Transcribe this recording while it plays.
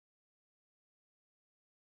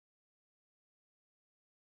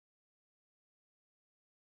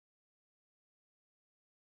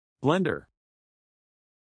Blender.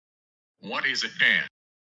 What is it, Dan?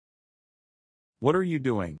 What are you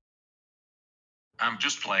doing? I'm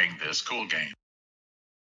just playing this cool game.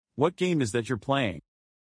 What game is that you're playing?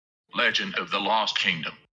 Legend of the Lost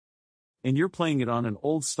Kingdom. And you're playing it on an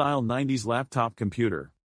old-style 90s laptop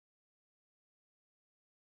computer.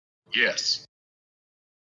 Yes.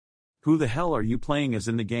 Who the hell are you playing as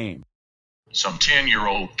in the game? Some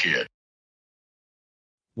 10-year-old kid.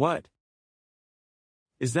 What?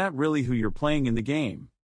 Is that really who you're playing in the game?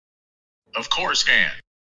 Of course, Dan.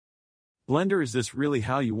 Blender, is this really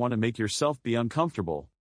how you want to make yourself be uncomfortable?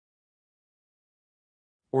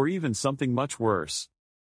 Or even something much worse?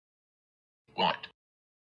 What?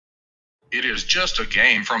 It is just a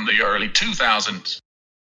game from the early 2000s.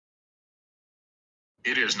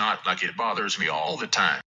 It is not like it bothers me all the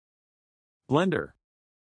time. Blender.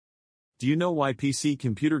 Do you know why PC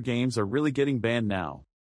computer games are really getting banned now?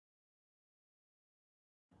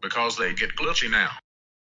 Because they get glitchy now.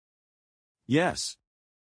 Yes.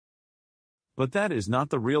 But that is not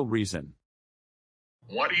the real reason.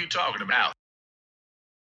 What are you talking about?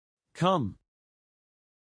 Come.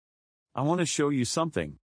 I want to show you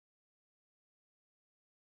something.